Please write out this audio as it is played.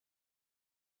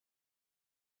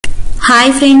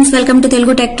Hi friends, welcome to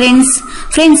Telugu tech trends.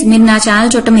 Friends, మీరు నా channel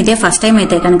చూడటం ఇదే ఫస్ట్ టైం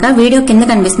అయితే కనుక వీడియో కింద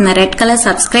కనిపిస్తున్న red colour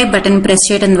subscribe button press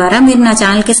చేయడం ద్వారా మీరు నా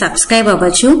ఛానల్ కి సబ్స్క్రైబ్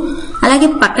అవ్వచ్చు. అలాగే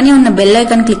పక్కనే ఉన్న బెల్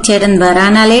ఐకాన్ క్లిక్ చేయడం ద్వారా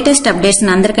నా లేటెస్ట్ అప్డేట్స్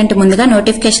అందరికంటే ముందుగా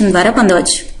నోటిఫికేషన్ ద్వారా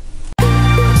పొందవచ్చు.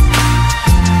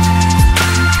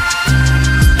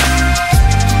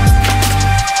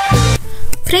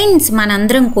 ఫ్రెండ్స్,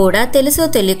 మనందరం కూడా తెలుసో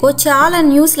తెలియకో చాలా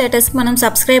న్యూస్ లెటర్స్ మనం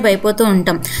సబ్స్క్రైబ్ అయిపోతూ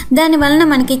ఉంటాం. దాని వలన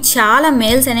మనకి చాలా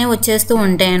మెయిల్స్ అనేవి వచ్చేస్తూ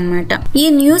ఉంటాయి అన్నమాట. ఈ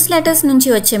న్యూస్ లెటర్స్ నుంచి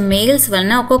వచ్చే మెయిల్స్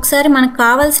వలన ఒక్కొక్కసారి మనకు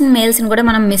కావాల్సిన మెయిల్స్ ని కూడా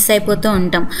మనం మిస్ అయిపోతూ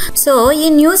ఉంటాం. సో ఈ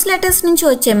న్యూస్ లెటర్స్ నుంచి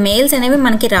వచ్చే మెయిల్స్ అనేవి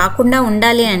మనకి రాకుండా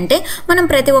ఉండాలి అంటే మనం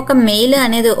ప్రతి ఒక్క మెయిల్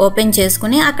అనేది ఓపెన్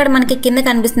చేసుకుని అక్కడ మనకి కింద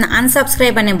కనిపిస్తున్న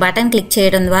అన్సబ్స్క్రైబ్ అనే బటన్ క్లిక్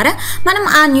చేయడం ద్వారా మనం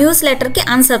ఆ న్యూస్ లెటర్ కి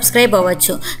అన్సబ్స్క్రైబ్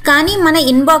అవ్వచ్చు. కానీ మన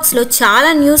ఇన్బాక్స్ లో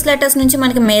చాలా న్యూస్ లెటర్స్ నుంచి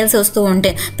మనకి మెయిల్స్ వస్తూ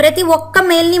ఉంటాయి. ప్రతి ఒక్క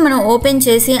మెయిల్ ని మనం ఓపెన్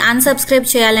చేసి అన్సబ్స్క్రైబ్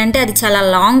చేయాలంటే అది చాలా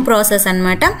లాంగ్ ప్రాసెస్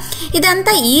అన్నమాట.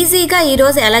 ఇదంతా ఈజీగా ఈ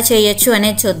రోజు ఎలా చేయొచ్చు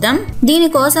అనేది చూద్దాం.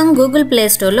 దీనికోసం గూగుల్ ప్లే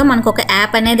స్టోర్ లో మనకు ఒక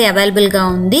యాప్ అనేది అవైలబుల్ గా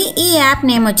ఉంది. ఈ యాప్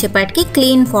నేమ్ వచ్చేపాటికి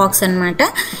క్లీన్ ఫాక్స్ అన్నమాట.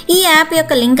 ఈ యాప్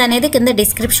యొక్క లింక్ అనేది కింద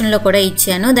డిస్క్రిప్షన్ లో కూడా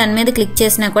ఇచ్చాను. దాని మీద క్లిక్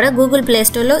చేసినా కూడా గూగుల్ ప్లే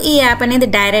స్టోర్ లో ఈ యాప్ అనేది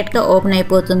డైరెక్ట్ గా ఓపెన్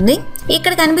అయిపోతుంది.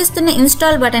 ఇక్కడ కనిపిస్తున్న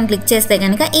ఇన్స్టాల్ బటన్ క్లిక్ చేస్తే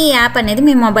కనుక ఈ యాప్ అనేది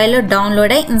మీ మొబైల్లో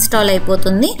డౌన్లోడ్ అయి ఇన్స్టాల్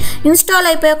అయిపోతుంది. ఇన్స్టాల్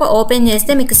అయిపోయాక ఓపెన్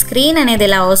చేస్తే మీకు స్క్రీన్ అనేది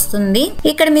ఇలా వస్తుంది.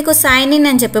 ఇక్కడ మీకు సైన్ ఇన్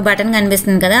అని చెప్పి బటన్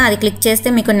కనిపిస్తుంది కదా, అది క్లిక్ చేస్తే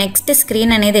మీకు నెక్స్ట్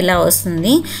స్క్రీన్ అనేది ఇలా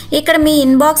వస్తుంది. ఇక్కడ మీ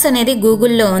ఇన్బాక్స్ అనేది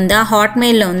గూగుల్లో ఉందా,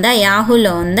 హాట్మెయిల్ లో ఉందా,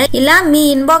 యాహూలో ఉందా, ఇలా మీ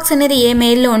ఇన్బాక్స్ అనేది ఏ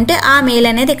మెయిల్ లో ఉంటే ఆ మెయిల్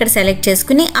అనేది ఇక్కడ సెలెక్ట్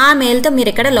చేసుకుని ఆ మెయిల్ తో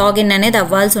మీరు ఇక్కడ లాగిన్ అనేది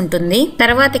అవ్వాల్సి ఉంటుంది.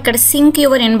 తర్వాత ఇక్కడ సింక్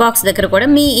యువర్ ఇన్బాక్స్ దగ్గర కూడా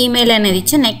మీ ఈమెయిల్ అనేది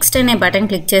ఇచ్చి నెక్స్ట్ అనే బటన్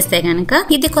క్లిక్ చేస్తే కనుక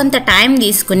ఇది కొంత టైం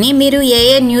తీసుకుని మీరు ఏ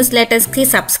న్యూస్ లెటర్స్ కి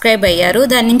సబ్స్క్రైబ్ అయ్యారు,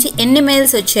 దాని నుంచి ఎన్ని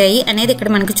మెయిల్స్ వచ్చాయి అనేది ఇక్కడ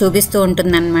మనకు చూపిస్తూ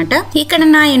ఉంటుంది అనమాట. ఇక్కడ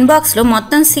నా ఇన్బాక్స్ లో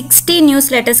మొత్తం 60 న్యూస్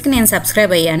లెటర్స్ కి నేను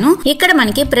సబ్స్క్రైబ్ అయ్యాను. ఇక్కడ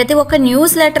మనకి ప్రతి ఒక్క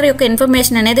న్యూస్ లెటర్ యొక్క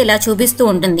ఇన్ఫర్మేషన్ అనేది ఇలా చూపిస్తూ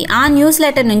ఉంటుంది. ఆ న్యూస్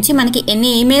లెటర్ నుంచి మనకి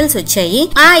ఎన్ని ఈమెయిల్స్ వచ్చాయి,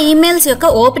 ఆ ఈమెయిల్స్ యొక్క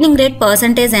ఓపెనింగ్ రేట్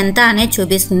పర్సంటేజ్ ఎంత అనేది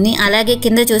చూపిస్తుంది. అలాగే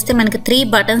కింద చూస్తే మనకి 3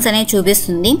 బటన్స్ అనేవి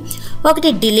చూపిస్తుంది.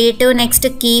 ఒకటి డిలీట్, నెక్స్ట్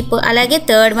కీప్, అలాగే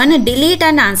third one delete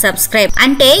and unsubscribe.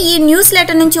 అంటే ఈ న్యూస్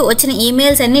లెటర్ నుంచి వచ్చిన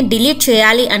ఈమెయిల్స్ అన్ని డిలీట్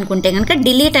చేయాలి అనుకుంటే కనుక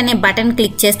డిలీట్ అనే బటన్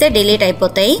క్లిక్ చేస్తే డిలీట్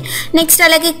అయిపోతాయి. నెక్స్ట్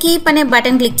అలాగే కీప్ అనే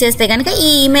బటన్ క్లిక్ చేస్తే కనుక ఈ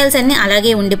ఈమెయిల్స్ అన్ని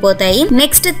అలాగే ఉండిపోతాయి.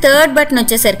 నెక్స్ట్ థర్డ్ బటన్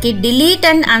వచ్చేసరికి డిలీట్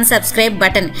అండ్ అన్సబ్స్క్రైబ్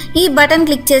బటన్. ఈ బటన్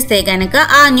క్లిక్ చేస్తే కనుక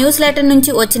ఆ న్యూస్ లెటర్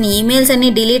నుంచి వచ్చిన ఈమెయిల్స్ అన్ని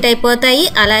డిలీట్ అయిపోతాయి.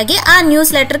 అలాగే ఆ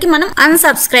న్యూస్ లెటర్ కి మనం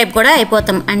అన్సబ్స్క్రైబ్ కూడా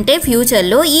అయిపోతాం. అంటే ఫ్యూచర్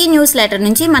లో ఈ న్యూస్ లెటర్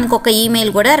నుంచి మనకు ఒక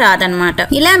ఈమెయిల్ కూడా రాదనమాట.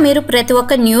 ఇలా మీరు ప్రతి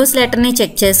ఒక్క న్యూస్ లెటర్ ని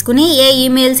చెక్ చేసుకుని ఏ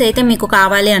ఈమెయిల్స్ అయితే మీకు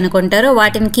కావాలి అనుకుంటారో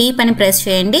వాటిని కీప్ అని ప్రెస్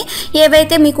చేయండి.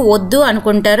 ఏవైతే మీకు వద్దు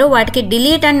అనుకుంటారో వాటికి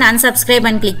డిలీట్ అండ్ అన్సబ్స్క్రైబ్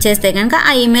అని క్లిక్ చేస్తే కనుక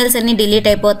ఆ ఈమెయిల్స్ అన్ని డిలీట్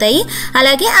అయిపోతాయి.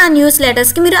 అలాగే ఆ న్యూస్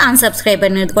లెటర్స్ కి మీరు అన్సబ్స్క్రైబ్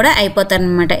అనేది కూడా అయిపోతారు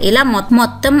అనమాట. ఇలా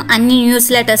మొత్తం అన్ని న్యూస్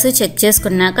లెటర్స్ చెక్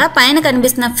చేసుకున్నాక పైన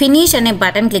కనిపిస్తున్న ఫినిష్ అనే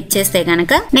బటన్ క్లిక్ చేస్తే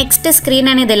కనుక నెక్స్ట్ స్క్రీన్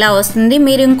అనేది ఇలా వస్తుంది.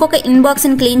 మీరు ఇంకొక ఇన్బాక్స్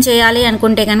ని క్లీన్ చేయాలి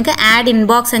అనుకుంటే కనుక యాడ్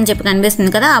ఇన్బాక్స్ అని చెప్పి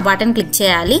కనిపిస్తుంది కదా, ఆ బటన్ క్లిక్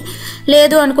చేయాలి.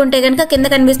 లేదు అనుకుంటే కనుక కింద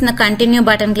కనిపిస్తున్న కంటిన్యూ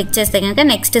బటన్ క్లిక్ చేస్తే కనుక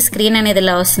నెక్స్ట్ స్క్రీన్ అనేది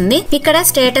ఇలా వస్తుంది. ఇక్కడ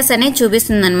స్టేటస్ అనేది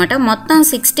చూపిస్తుంది అనమాట. మొత్తం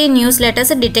 60 న్యూస్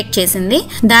లెటర్స్ డిటెక్ట్ చేసింది.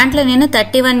 దాంట్లో నేను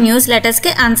 31 న్యూస్ లెటర్స్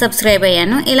కి అన్సబ్స్క్రైబ్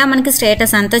అయ్యాను. ఇలా మనకి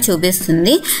స్టేటస్ అంతా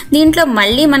చూపిస్తుంది. దీంట్లో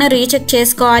మళ్ళీ మనం రీచెక్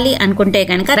చేసుకోవాలి అనుకుంటే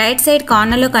కనుక రైట్ సైడ్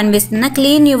కార్నర్ లో కనిపిస్తున్న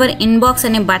క్లీన్ యువర్ ఇన్బాక్స్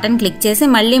అనే బటన్ క్లిక్ చేసి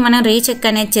మళ్ళీ మనం రీచెక్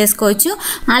అనేది చేసుకోవచ్చు.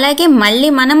 అలాగే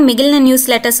మళ్ళీ మనం మిగిలిన న్యూస్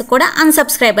లెటర్స్ కూడా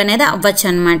అన్సబ్స్క్రైబ్ అనేది అవ్వచ్చు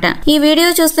అనమాట. ఈ వీడియో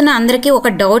చూస్తున్న అందరికీ ఒక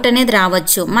డౌట్ అనేది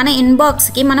రావచ్చు. మన ఇన్బాక్స్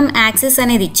కి మనం యాక్సెస్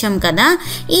అనేది ఇచ్చాం కదా,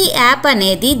 ఈ యాప్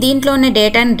అనేది దీంట్లో ఉన్న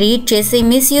డేటాను రీడ్ చేసి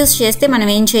మిస్యూజ్ చేస్తే మనం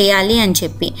ఏం చేయాలి అని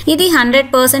చెప్పి. ఇది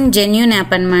 100% జెన్యూన్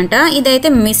యాప్ అనమాట. ఇదైతే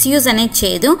మిస్యూజ్ అనేది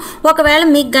చేయదు. ఒకవేళ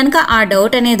మీకు గనక ఆ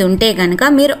డౌట్ అనేది ఉంటే గనక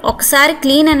మీరు ఒకసారి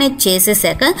క్లీన్ అనేది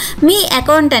చేసేసాక మీ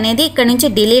అకౌంట్ అనేది ఇక్కడ నుంచి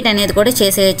డిలీట్ అనేది కూడా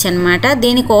చేసేయచ్చు అనమాట.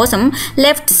 దీనికోసం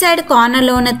లెఫ్ట్ సైడ్ కార్నర్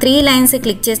లో ఉన్న 3 లైన్స్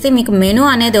క్లిక్ చేస్తే మీకు మెనూ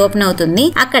అనేది ఓపెన్ అవుతుంది.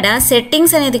 అక్కడ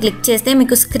సెట్టింగ్స్ అనేది క్లిక్ చేస్తే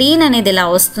మీకు స్క్రీన్ అనేది ఇలా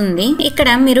వస్తుంది. ఇక్కడ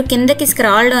మీరు కిందకి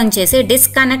స్క్రాల్ డౌన్ చేసి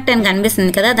డిస్కనెక్ట్ అని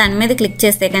కనిపిస్తుంది కదా, దాని మీద క్లిక్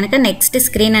చేస్తే కనుక నెక్స్ట్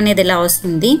స్క్రీన్ అనేది ఇలా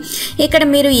వస్తుంది. ఇక్కడ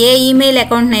మీరు ఏ ఈమెయిల్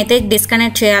అకౌంట్ అయితే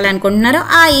డిస్కనెక్ట్ చేయాలనుకుంటున్నారో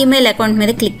ఆ ఈమెయిల్ అకౌంట్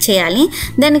మీద క్లిక్ చేయాలి.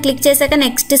 దాన్ని క్లిక్ చేశాక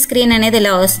నెక్స్ట్ స్క్రీన్ అనేది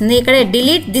ఇలా వస్తుంది. ఇక్కడ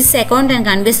డిలీట్ దిస్ అకౌంట్ అని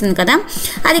కనిపిస్తుంది కదా,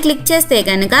 అది క్లిక్ చేస్తే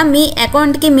కనుక మీ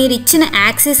అకౌంట్ కి మీరు ఇచ్చిన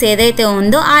యాక్సెస్ ఏదైతే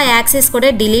ఉందో ఆ యాక్సెస్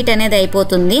కూడా డిలీట్ అనేది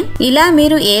అయిపోతుంది. ఇలా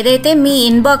మీరు ఏదైతే మీ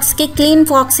ఇన్బాక్స్ కి క్లీన్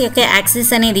ఫాక్స్ యొక్క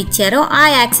యాక్సెస్ అనేది ఇచ్చారో ఆ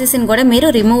యాక్సెస్ ని కూడా మీరు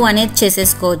రిమూవ్ అనేది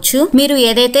చేసేసుకోవచ్చు. మీరు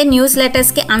ఏదైతే న్యూస్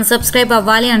లెటర్స్ కి అన్సబ్స్క్రైబ్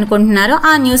అవ్వాలి అనుకుంటున్నారో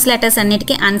ఆ న్యూస్ లెటర్స్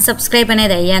అన్నిటికీ అన్సబ్స్క్రైబ్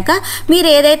అనేది అయ్యాక మీరు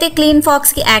ఏదైతే క్లీన్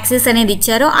ఫాక్స్ కి యాక్సెస్ అనేది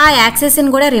ఇచ్చారో ఆ యాక్సెస్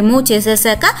ని కూడా రిమూవ్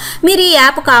చేసేసాక మీరు ఈ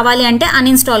యాప్ కావాలి అంటే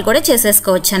అన్ఇన్స్టాల్ కూడా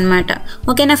చేసేసుకోవచ్చు అన్నమాట.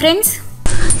 ఓకేనా ఫ్రెండ్స్?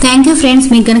 Thank you friends.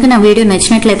 మీకు కనుక నా వీడియో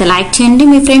నచ్చినట్లయితే లైక్ చేయండి,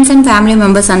 మీ ఫ్రెండ్స్ అండ్ ఫ్యామిలీ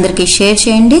మెంబర్స్ అందరికీ షేర్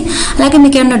చేయండి. అలాగే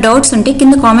మీకు ఏమైనా డౌట్స్ ఉంటే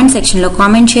కింద కామెంట్ సెక్షన్లో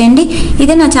కామెంట్ చేయండి.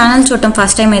 ఇదే నా ఛానల్ చూడటం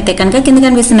ఫస్ట్ టైం అయితే కనుక కింద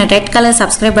కనిపిస్తున్న red colour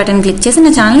subscribe button click చేసి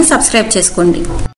నా ఛానల్ని సబ్స్క్రైబ్ చేసుకోండి.